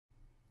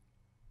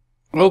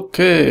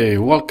Okay,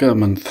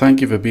 welcome and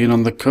thank you for being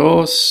on the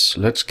course.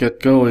 Let's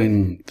get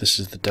going. This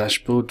is the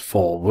dashboard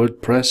for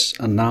WordPress,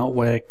 and now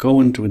we're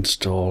going to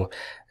install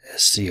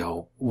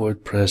SEO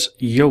WordPress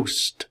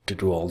Yoast to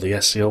do all the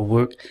SEO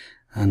work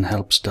and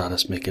help start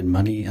us making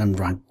money and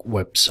rank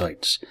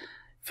websites.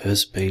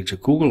 First page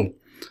of Google.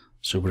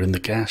 So we're in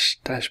the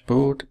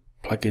dashboard,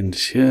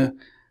 plugins here.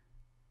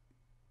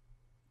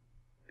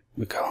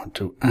 We're going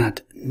to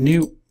add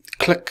new,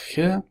 click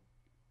here.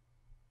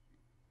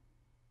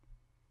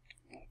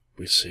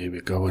 We see we're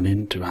going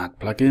in to add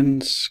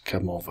plugins,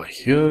 come over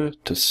here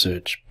to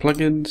search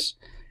plugins.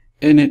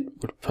 In it,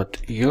 we'll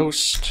put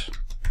Yoast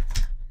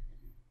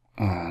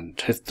and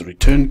hit the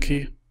return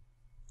key.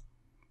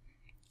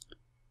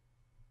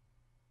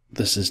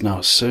 This is now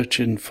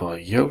searching for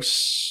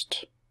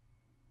Yoast.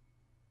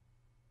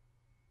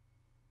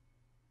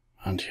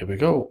 And here we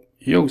go,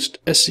 Yoast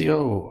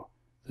SEO.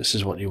 This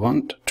is what you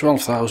want.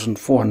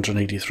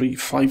 12,483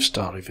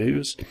 5-star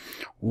reviews,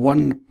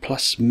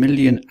 1+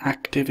 million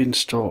active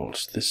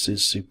installs. This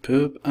is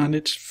superb and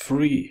it's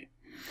free.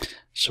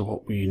 So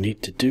what you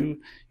need to do,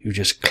 you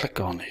just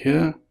click on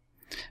here.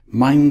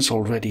 Mine's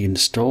already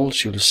installed,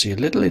 so you'll see a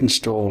little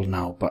install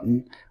now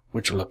button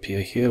which will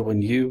appear here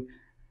when you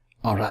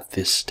are at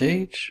this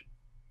stage.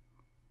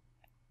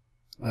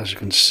 As you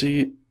can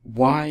see,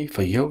 Y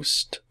for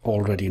Yoast,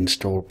 already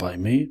installed by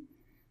me.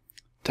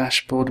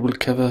 Dashboard will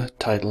cover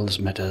titles,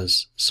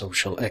 metas,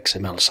 social,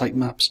 XML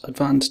sitemaps,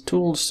 advanced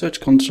tools, search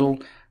console,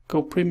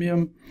 Go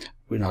Premium.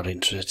 We're not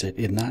interested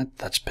in that,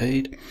 that's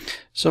paid.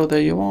 So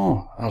there you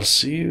are. I'll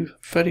see you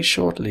very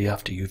shortly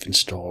after you've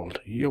installed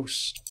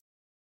Yoast.